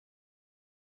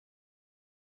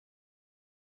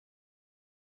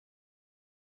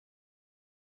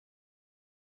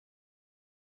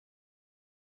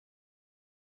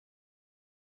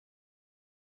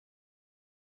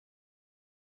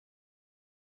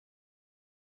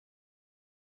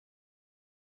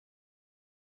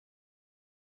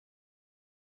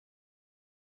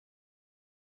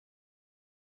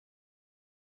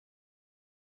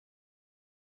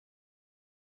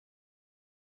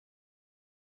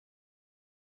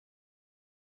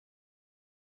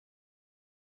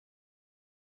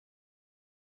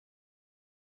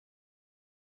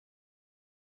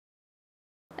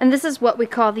And this is what we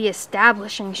call the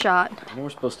establishing shot. I know we're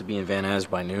supposed to be in Van Nuys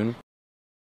by noon.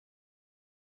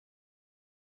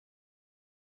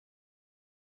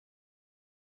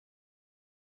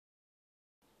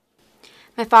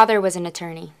 My father was an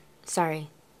attorney. Sorry,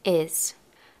 is.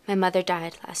 My mother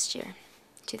died last year,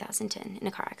 2010, in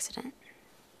a car accident.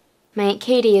 My Aunt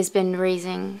Katie has been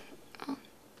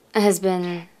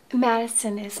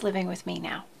Madison is living with me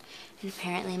now. And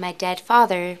apparently my dead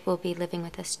father will be living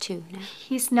with us too now.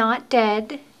 He's not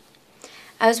dead.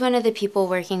 I was one of the people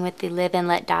working with the Live and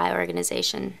Let Die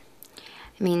organization.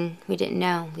 I mean, we didn't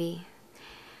know. We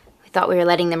thought we were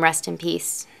letting them rest in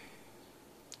peace.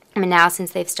 I mean, now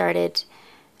since they've started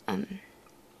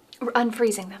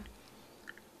Unfreezing them.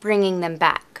 bringing them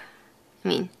back. I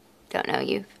mean, don't know,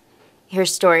 you hear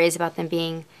stories about them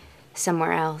being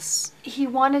somewhere else. He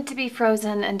wanted to be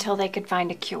frozen until they could find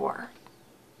a cure.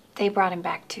 They brought him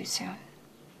back too soon.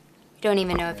 You don't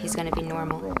even know if he's going to be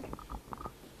normal.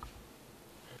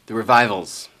 The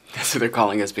revivals. That's what they're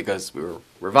calling us because we were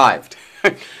revived.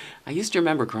 I used to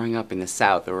remember growing up in the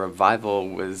South, a revival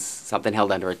was something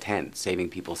held under a tent, saving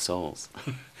people's souls.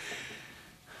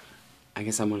 I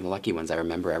guess I'm one of the lucky ones. I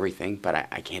remember everything, but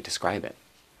I can't describe it.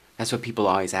 That's what people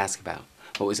always ask about.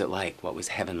 What was it like? What was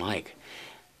heaven like?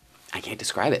 I can't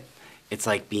describe it. It's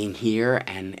like being here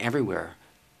and everywhere,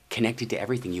 connected to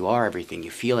everything. You are everything.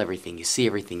 You feel everything. You see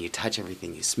everything. You touch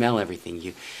everything. You smell everything.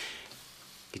 You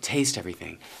taste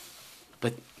everything.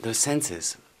 But those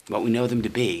senses, what we know them to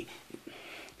be,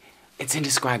 it's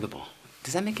indescribable.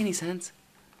 Does that make any sense?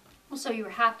 Well, so you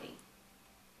were happy.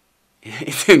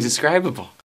 It's indescribable.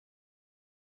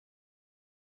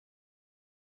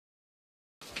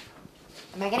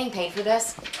 Am I getting paid for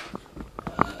this?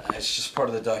 It's just part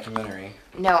of the documentary.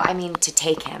 No, I mean to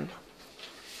take him.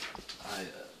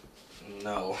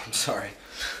 No, I'm sorry.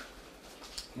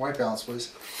 White balance, please.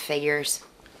 Figures.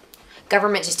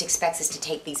 Government just expects us to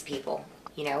take these people.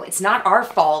 You know, it's not our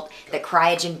fault that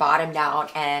Cryogen bottomed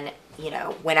out and,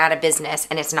 went out of business,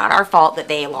 and it's not our fault that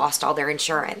they lost all their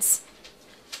insurance.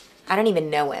 I don't even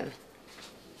know him.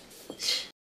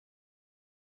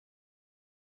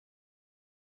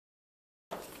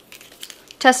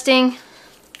 Testing.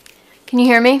 Can you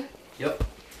hear me? Yep.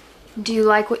 Do you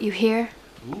like what you hear?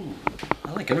 Ooh,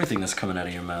 I like everything that's coming out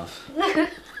of your mouth. You're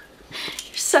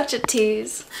such a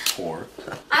tease. Poor.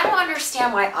 I don't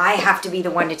understand why I have to be the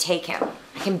one to take him.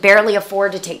 I can barely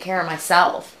afford to take care of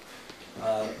myself.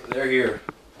 They're here.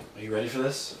 Are you ready for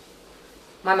this?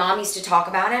 My mom used to talk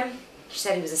about him. She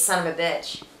said he was a son of a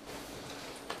bitch.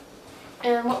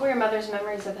 And what were your mother's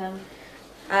memories of him?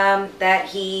 That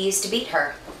he used to beat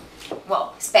her.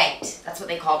 Well, spanked. That's what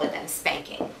they called it then,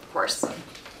 spanking. Of course,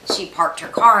 she parked her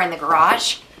car in the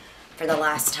garage for the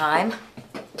last time.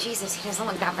 Jesus, he doesn't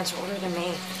look that much older than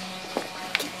me.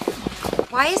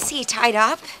 Why is he tied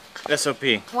up? SOP.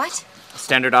 What?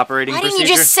 Standard operating Why procedure. didn't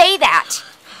you just say that?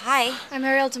 Hi. I'm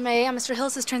Ariel DeMay. I'm Mr.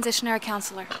 Hills' transitionary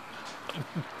counselor.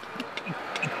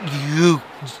 You.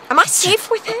 Am I safe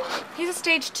with him? He's a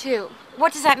stage 2.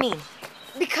 What does that mean?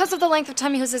 Because of the length of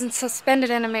time he was in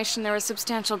suspended animation, there was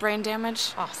substantial brain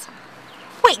damage. Awesome.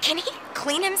 Wait, can he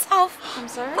clean himself? I'm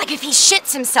sorry? Like if he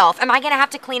shits himself, am I gonna have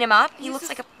to clean him up? He looks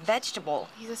like a vegetable.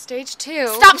 He's a stage 2.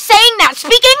 Stop saying that!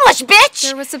 Speak English, bitch!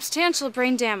 There was substantial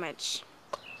brain damage.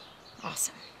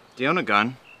 Awesome. Do you own a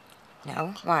gun?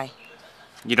 No? Why?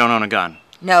 You don't own a gun.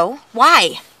 No?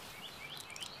 Why?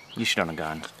 You should own a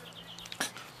gun.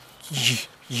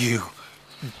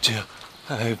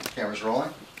 Camera's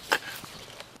rolling.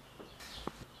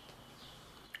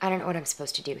 I don't know what I'm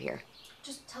supposed to do here.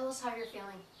 Just tell us how you're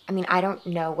feeling. I mean, I don't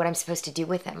know what I'm supposed to do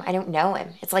with him. I don't know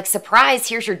him. It's like, surprise,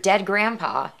 here's your dead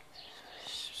grandpa.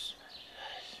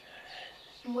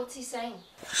 What's he saying?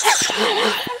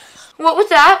 What was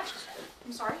that?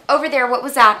 I'm sorry? Over there, what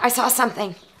was that? I saw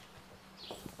something.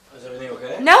 Is everything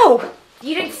okay? No!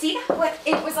 You didn't see that? What?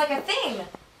 It was like a thing.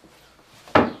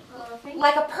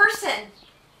 Like a person.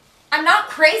 I'm not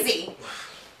crazy.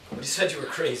 But you said you were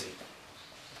crazy.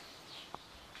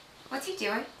 What's he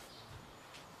doing?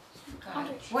 God.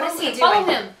 What What is he doing? Follow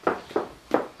him.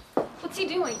 What's he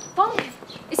doing? Follow him.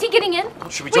 Is he getting in?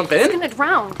 Should we Wait, jump in? He's gonna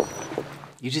drown.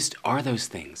 You just are those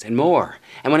things and more.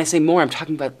 And when I say more, I'm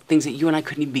talking about things that you and I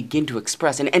couldn't even begin to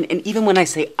express. And even when I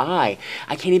say I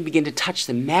can't even begin to touch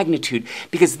the magnitude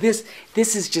because this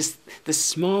is just the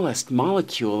smallest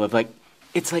molecule of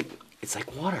it's like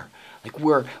water. Like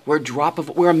we're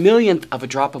a millionth of a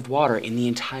drop of water in the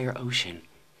entire ocean.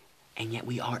 And yet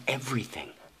we are everything.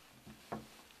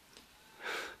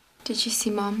 Did you see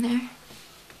Mom there?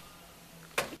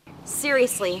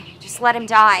 Seriously, just let him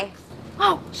die.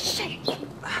 Oh, shit.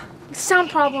 Sound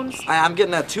problems. I'm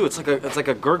getting that too. It's like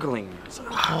a gurgling.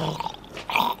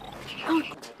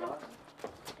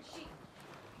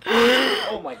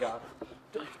 Oh my god.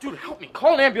 Dude, help me.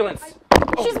 Call an ambulance.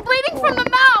 She's bleeding from the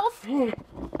mouth.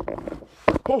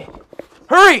 Oh.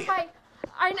 Hurry! Hi.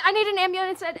 I need an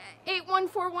ambulance at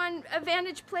 8141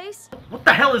 Advantage Place. What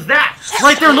the hell is that? It's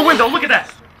right there in the window. Look at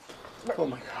that. Oh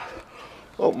my god.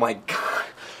 Oh my god.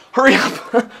 Hurry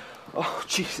up. Oh,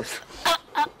 Jesus.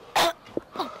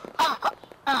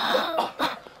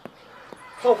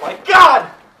 Oh my god!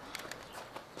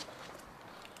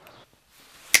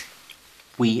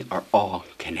 We are all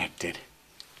connected.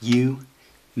 You,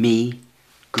 me,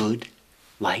 good,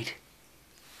 light.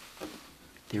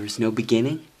 There is no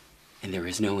beginning and there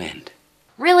is no end.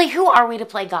 Really, who are we to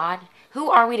play God? Who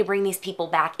are we to bring these people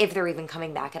back, if they're even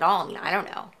coming back at all? I mean, I don't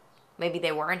know. Maybe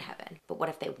they were in heaven, but what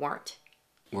if they weren't?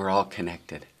 We're all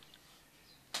connected.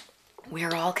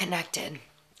 We're all connected.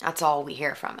 That's all we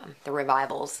hear from them. The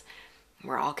revivals.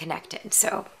 We're all connected.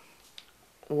 So,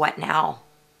 what now?